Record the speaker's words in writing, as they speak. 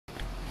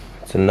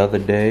It's another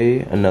day,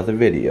 another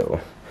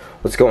video.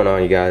 What's going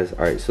on, you guys?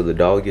 Alright, so the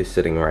dog is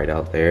sitting right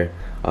out there.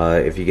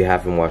 If you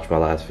haven't watched my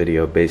last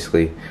video,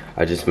 basically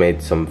I just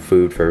made some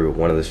food for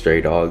one of the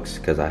stray dogs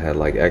because I had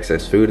like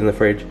excess food in the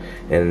fridge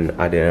and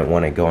I didn't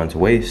want it going to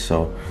waste.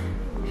 So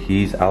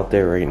he's out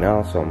there right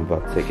now, so I'm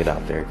about to take it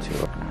out there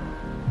too.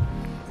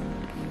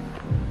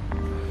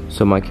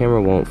 So my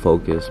camera won't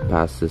focus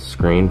past this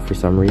screen for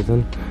some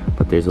reason,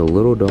 but there's a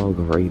little dog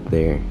right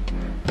there.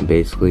 And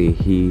basically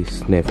he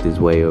sniffed his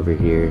way over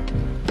here,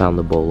 found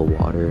the bowl of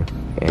water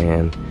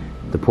and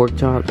the pork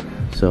chop,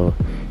 so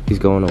he's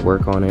going to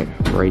work on it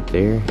right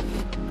there.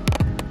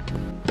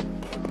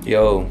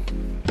 Yo,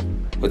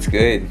 what's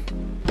good?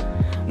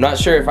 I'm not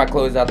sure if I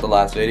closed out the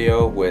last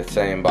video with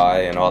saying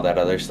bye and all that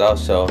other stuff,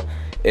 so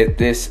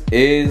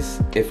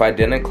if I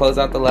didn't close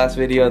out the last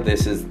video,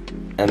 this is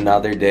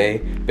another day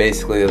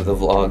basically of the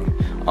vlog.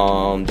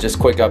 Just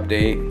quick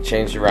update,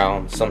 changed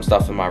around some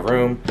stuff in my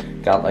room,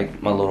 got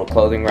like my little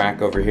clothing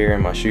rack over here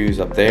and my shoes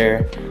up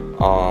there.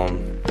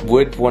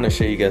 Would want to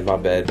show you guys my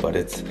bed, but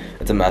it's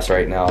a mess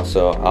right now,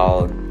 so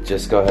I'll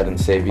just go ahead and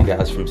save you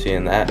guys from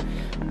seeing that.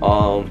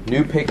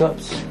 New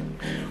pickups,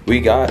 we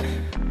got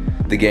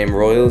the Game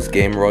Royals.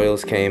 Game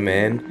Royals came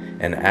in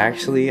and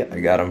actually I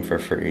got them for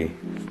free.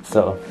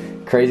 So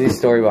crazy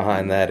story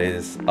behind that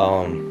is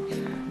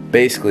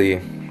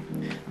basically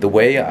the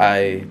way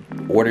I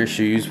order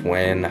shoes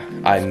when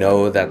I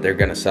know that they're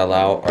gonna sell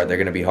out or they're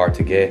gonna be hard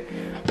to get,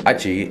 I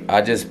cheat.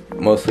 I just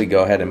mostly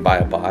go ahead and buy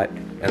a bot,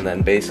 and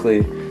then basically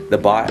the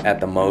bot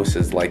at the most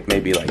is like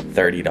maybe like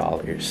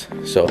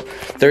 $30. So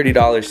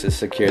 $30 to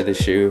secure the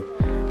shoe,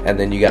 and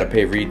then you gotta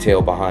pay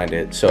retail behind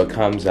it. So it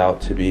comes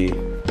out to be,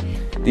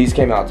 these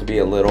came out to be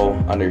a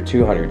little under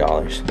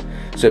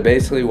 $200. So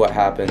basically what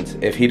happens,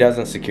 if he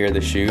doesn't secure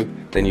the shoe,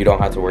 then you don't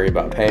have to worry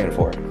about paying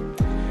for it.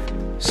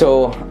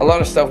 So a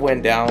lot of stuff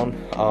went down.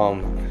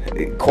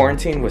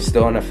 Quarantine was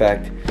still in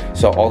effect,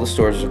 so all the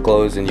stores were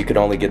closed and you could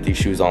only get these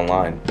shoes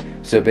online.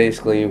 So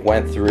basically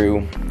went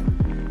through,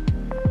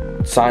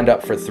 signed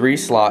up for 3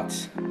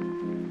 slots,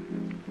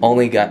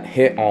 only got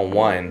hit on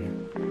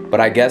 1, but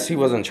I guess he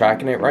wasn't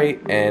tracking it right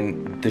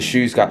and the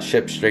shoes got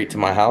shipped straight to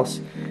my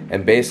house.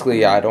 And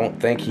basically I don't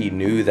think he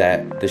knew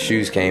that the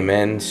shoes came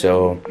in,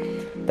 so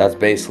that's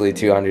basically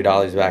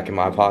 $200 back in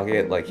my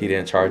pocket. Like, he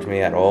didn't charge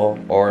me at all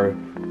or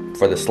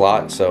for the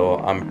slot, so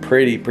I'm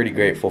pretty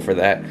grateful for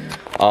that.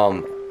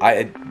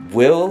 I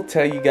will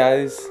tell you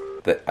guys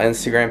the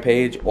Instagram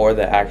page or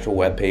the actual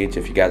web page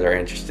if you guys are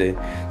interested.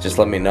 Just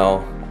let me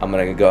know. I'm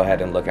gonna go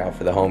ahead and look out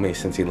for the homie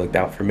since he looked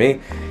out for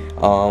me.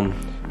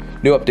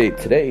 New update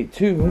today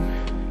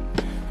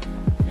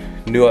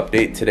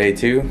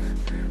too.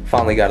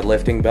 Finally got a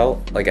lifting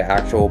belt, like an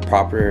actual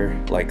proper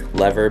like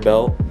lever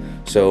belt.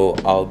 So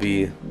I'll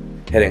be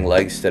hitting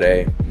legs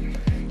today,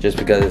 just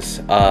because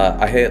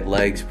I hit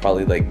legs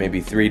probably like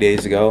maybe 3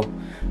 days ago,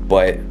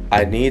 but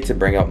I need to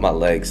bring up my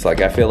legs.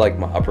 Like, I feel like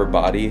my upper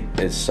body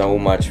is so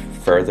much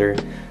further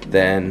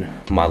than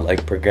my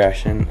leg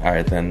progression,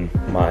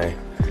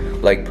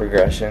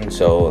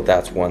 so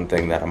that's one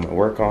thing that I'm gonna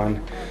work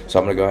on. So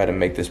I'm gonna go ahead and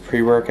make this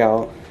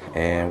pre-workout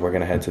and we're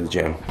gonna head to the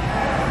gym.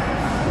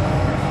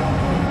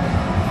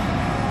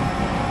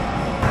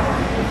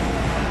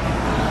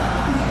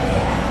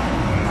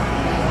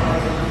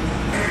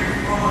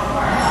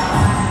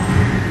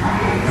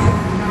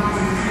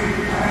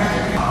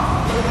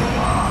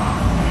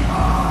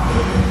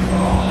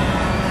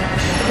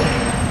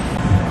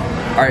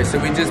 Alright, so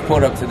we just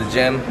pulled up to the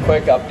gym.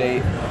 Quick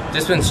update.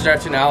 Just been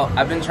stretching out.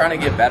 I've been trying to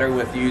get better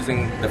with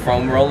using the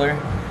foam roller.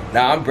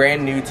 Now, I'm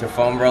brand new to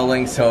foam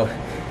rolling, so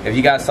if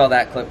you guys saw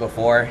that clip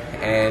before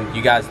and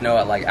you guys know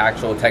like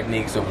actual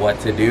techniques of what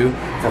to do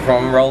for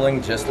foam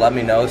rolling, just let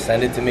me know.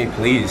 Send it to me,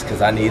 please,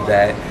 because I need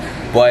that.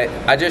 But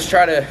I just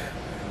try to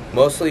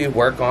mostly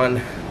work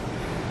on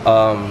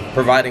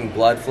providing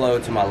blood flow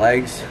to my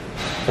legs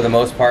for the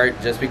most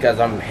part, just because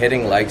I'm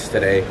hitting legs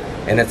today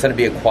and it's gonna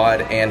be a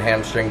quad and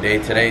hamstring day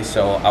today,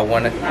 so I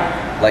want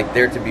like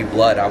there to be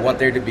blood. I want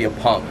there to be a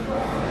pump.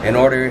 In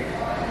order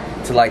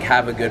to like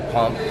have a good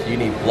pump, you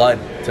need blood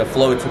to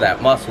flow to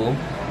that muscle.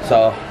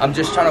 So I'm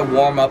just trying to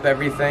warm up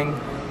everything.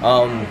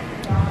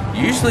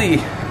 Usually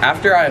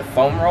after I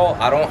foam roll,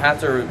 I don't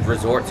have to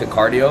resort to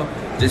cardio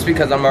just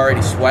because I'm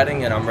already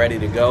sweating and I'm ready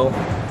to go.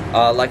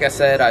 Like I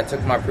said, I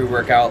took my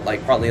pre-workout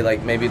like probably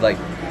like maybe like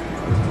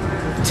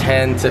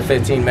 10 to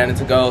 15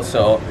 minutes ago,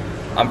 so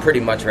I'm pretty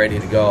much ready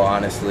to go,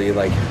 honestly.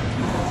 Like,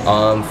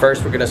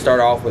 first we're gonna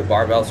start off with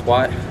barbell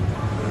squat.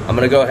 I'm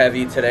gonna go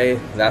heavy today.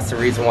 That's the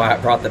reason why I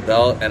brought the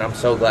belt, and I'm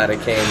so glad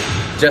it came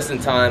just in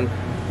time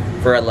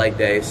for a leg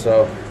day.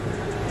 So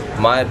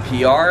my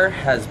PR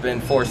has been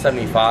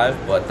 475,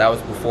 but that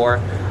was before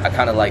I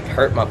kind of like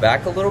hurt my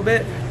back a little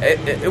bit.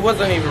 It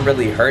wasn't even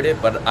really hurt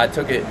it, but I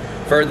took it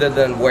further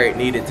than where it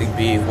needed to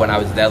be when I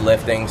was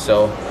deadlifting.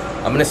 So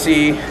I'm gonna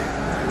see,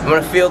 I'm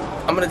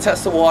gonna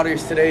test the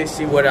waters today,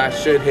 see what I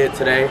should hit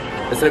today.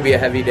 It's gonna be a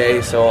heavy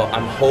day, so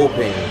I'm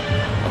hoping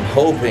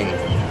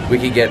we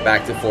can get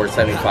back to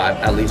 475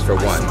 at least for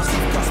once.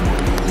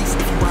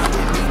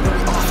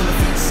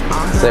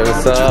 Say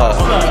what's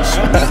up.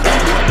 But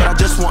I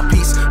just want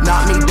peace.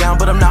 Knock me down,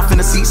 but I'm not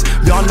finna cease.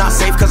 Y'all not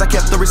safe cause I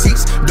kept the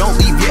receipts. Don't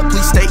leave yet,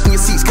 please stay in your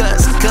seats.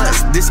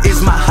 Cause this is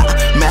my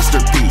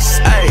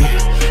masterpiece. Hey,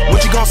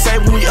 what you gonna say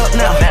when we up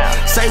now?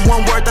 Say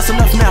one word, that's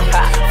enough now.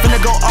 Finna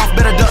go off,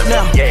 better duck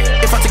now.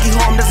 If I take you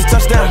home, that's a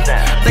touchdown.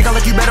 Think I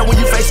like you better when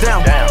you face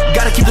down.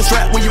 Gotta keep the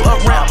strap when you up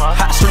round.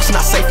 Hot streets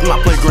not safe in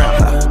my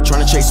playground.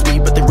 Trying to chase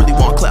speed, but they really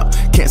want clout.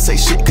 Can't say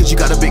shit cause you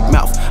got a big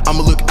mouth.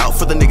 I'ma look out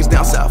for the niggas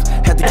down south.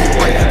 Had to keep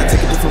right, had to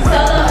take a different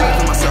route.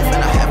 Believe in myself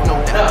and I have no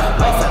doubt.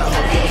 Life at home,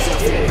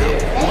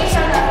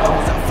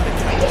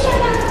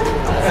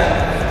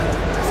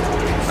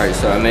 Alright,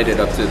 so I made it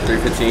up to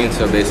 315,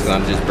 so basically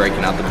I'm just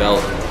breaking out the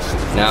belt.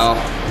 Now,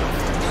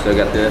 still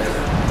got the,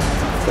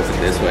 flip it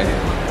this way,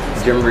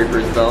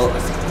 GymReaper's belt.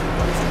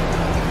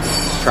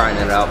 Trying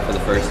it out for the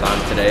first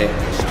time today.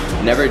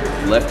 Never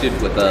lifted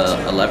with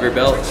a lever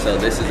belt, so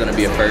this is gonna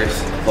be a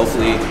first.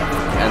 Hopefully it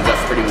ends up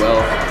pretty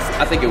well.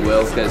 I think it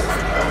will, because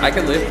I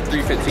could lift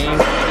 315,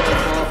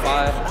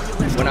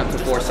 405, went up to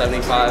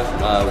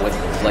 475 with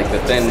like the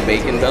thin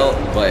bacon belt,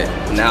 but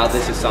now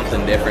this is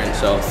something different,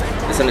 so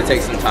it's gonna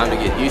take some time to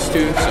get used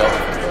to, so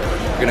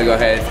we're gonna go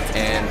ahead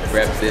and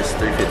rep this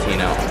 315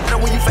 out.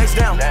 When you face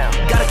down,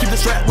 gotta keep the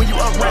strap when you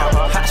up round.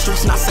 Hot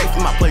streets not safe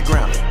in my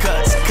playground.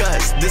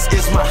 Cause this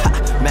is my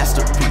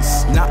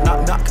masterpiece. Knock,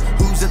 knock, knock,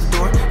 who's at the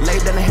door? Lay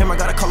down the hammer,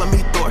 gotta call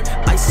me Thor.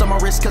 Ice on my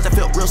wrist cause I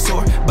felt real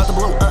sore. About to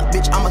blow up,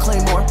 bitch, I'ma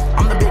claim more.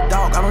 I'm the big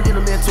dog, I don't need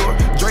a mentor.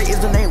 Dre is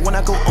the name when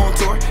I go on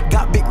tour.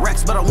 Got big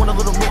racks, but I want a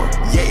little more.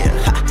 Yeah,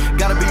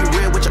 gotta be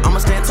real with you, I'ma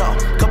stand tall.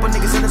 Couple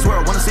niggas in this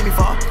world wanna see me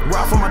fall.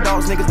 Rock for my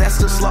dogs, niggas, that's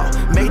just slaw.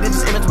 Made in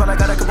this image, but I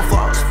got a couple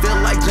flaws. Feel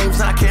like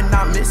James and I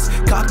cannot miss.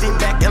 Cocked it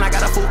back and I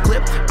got a full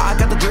clip. I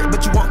got the drip,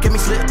 but you won't get me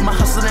slip. My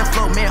hustle and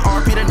flow, man,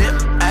 RP the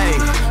nip.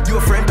 Ayy, you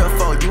a friend or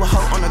foe, you a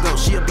hoe on the go.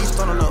 She a beast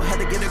on the low, had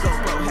to get a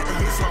GoPro, had to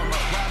hit slow-mo.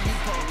 Ride me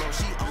polo,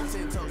 she on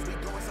 10 toes, we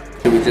going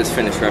psycho. We just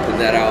finished repping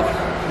that out.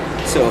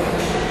 So,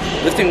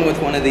 lifting with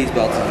one of these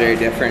belts is very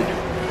different.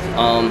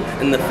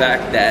 In the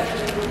fact that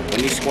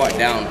when you squat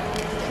down,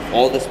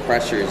 all this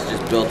pressure is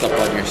just built up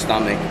on your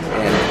stomach,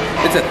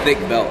 and it's a thick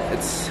belt.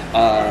 It's,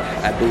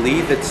 I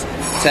believe it's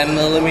 10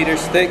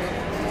 millimeters thick.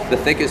 The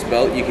thickest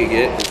belt you could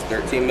get is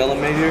 13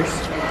 millimeters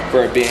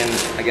for it being,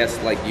 I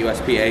guess, like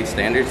USPA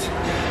standards.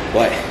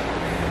 But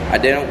I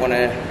didn't want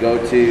to go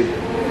to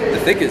the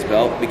thickest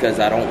belt because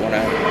I don't want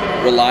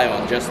to rely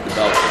on just the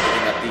belt for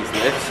getting up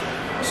these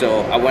lifts. So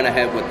I went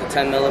ahead with the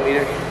 10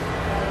 millimeter.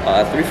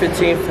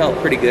 315 felt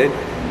pretty good.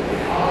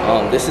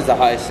 This is the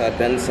highest I've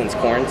been since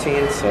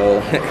quarantine, so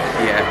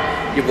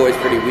yeah, your boy's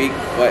pretty weak,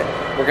 but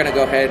we're gonna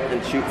go ahead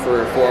and shoot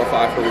for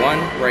 405 for one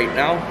right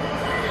now.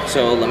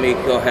 So let me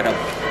go ahead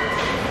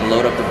and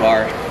load up the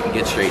bar and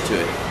get straight to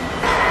it.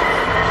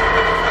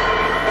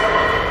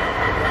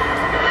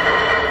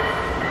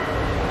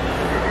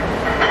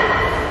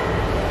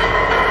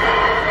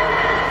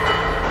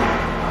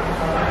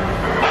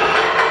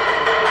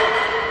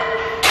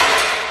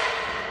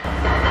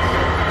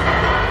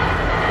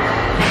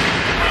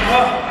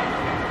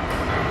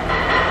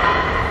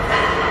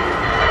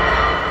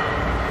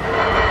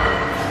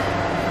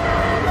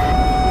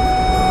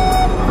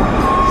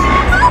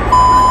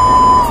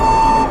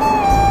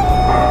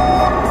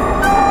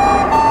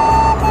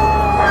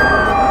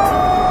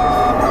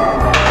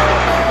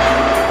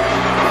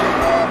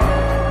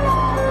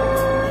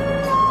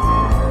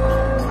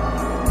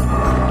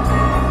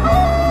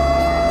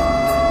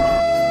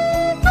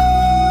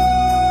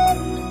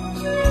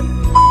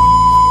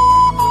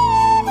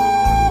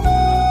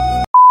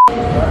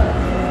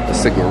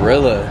 It's a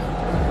gorilla.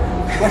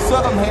 What's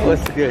up, man?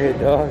 What's good,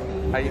 dog?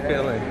 How you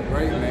feeling?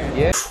 Great, man.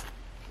 Yeah.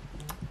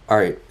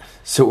 Alright,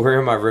 so we're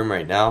in my room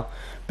right now.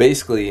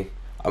 Basically,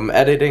 I'm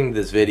editing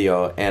this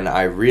video and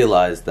I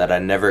realized that I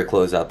never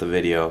close out the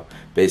video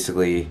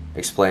basically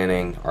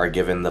explaining or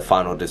giving the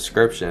final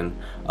description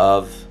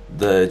of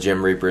the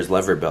GymReaper's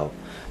lever belt.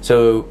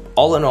 So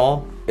all in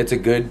all, it's a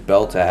good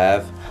belt to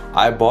have.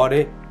 I bought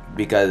it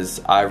because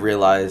I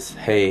realized,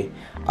 hey,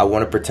 I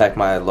want to protect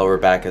my lower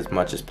back as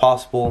much as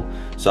possible.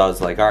 So I was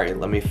like, alright,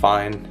 let me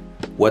find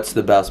what's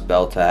the best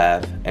belt to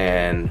have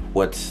and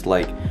what's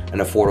like an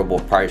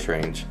affordable price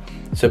range.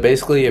 So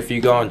basically, if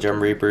you go on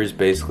GymReapers,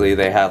 basically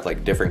they have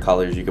like different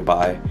colors you could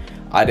buy.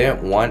 I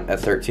didn't want a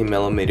 13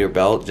 millimeter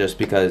belt just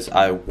because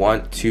I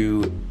want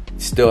to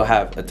still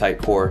have a tight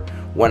core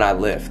when I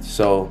lift.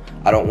 So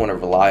I don't want to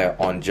rely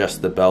on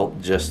just the belt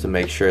just to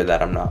make sure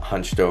that I'm not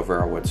hunched over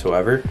or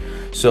whatsoever.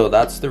 So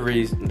that's the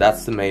reason,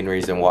 that's the main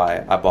reason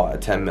why I bought a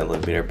 10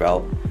 millimeter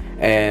belt.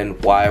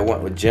 And why I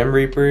went with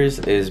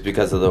GymReapers is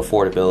because of the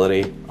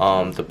affordability.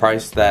 The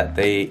price that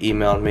they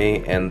emailed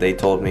me and they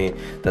told me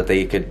that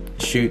they could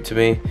shoot to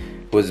me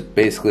was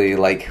basically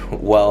like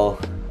well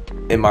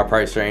in my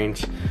price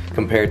range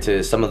compared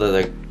to some of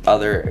the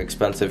other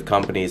expensive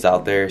companies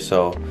out there.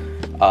 So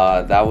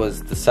that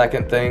was the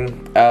second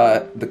thing.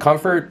 The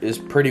comfort is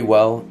pretty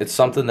well. It's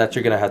something that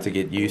you're gonna have to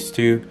get used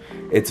to.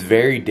 It's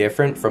very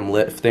different from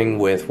lifting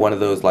with one of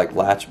those like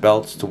latch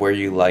belts to where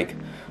you like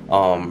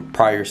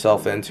pry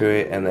yourself into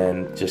it and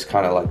then just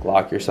kind of like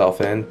lock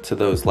yourself into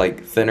those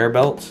like thinner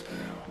belts.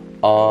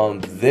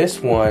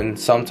 This one,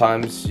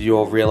 sometimes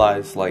you'll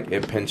realize like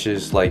it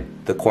pinches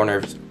like the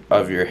corners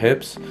of your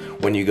hips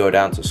when you go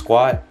down to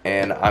squat,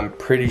 and I'm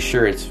pretty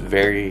sure it's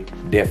very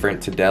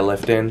different to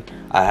deadlifting.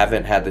 I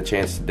haven't had the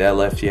chance to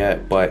deadlift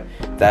yet, but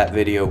that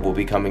video will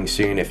be coming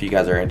soon. If you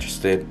guys are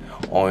interested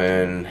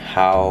on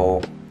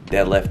how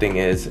deadlifting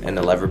is in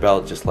the lever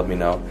belt, just let me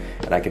know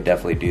and I could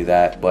definitely do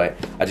that. But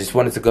I just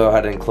wanted to go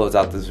ahead and close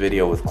out this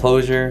video with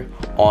closure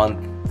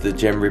on the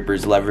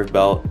GymReaper's lever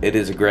belt. It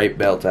is a great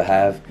belt to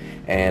have,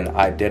 and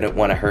I didn't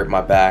want to hurt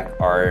my back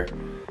or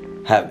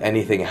have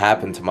anything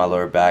happen to my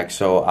lower back,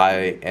 so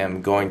I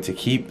am going to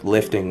keep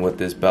lifting with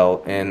this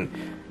belt. And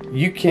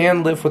you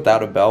can lift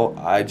without a belt.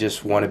 I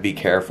just want to be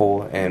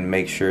careful and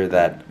make sure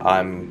that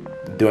I'm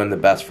doing the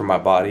best for my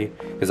body,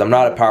 because I'm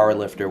not a power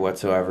lifter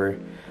whatsoever.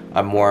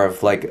 I'm more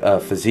of like a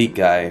physique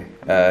guy,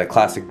 a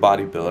classic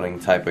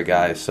bodybuilding type of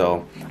guy.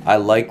 So I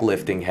like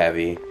lifting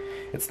heavy.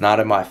 It's not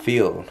in my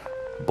field,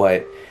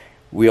 but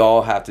we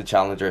all have to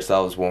challenge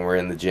ourselves when we're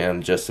in the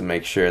gym just to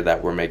make sure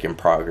that we're making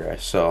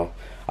progress. So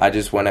I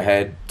just went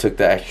ahead, took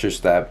the extra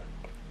step,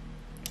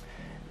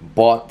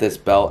 bought this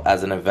belt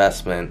as an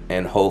investment,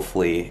 and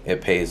hopefully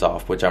it pays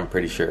off, which I'm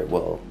pretty sure it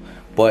will.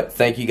 But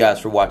thank you guys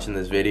for watching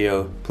this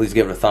video. Please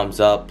give it a thumbs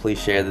up. Please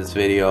share this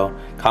video.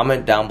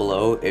 Comment down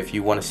below if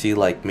you want to see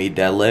like me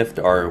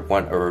deadlift or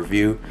want a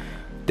review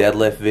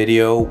deadlift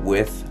video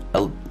with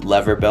a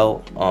lever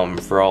belt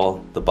for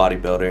all the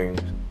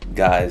bodybuilding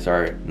guys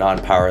or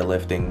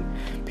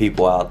non-powerlifting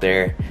people out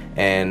there.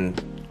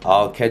 And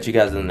I'll catch you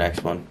guys in the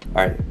next one.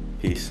 Alright,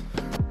 peace.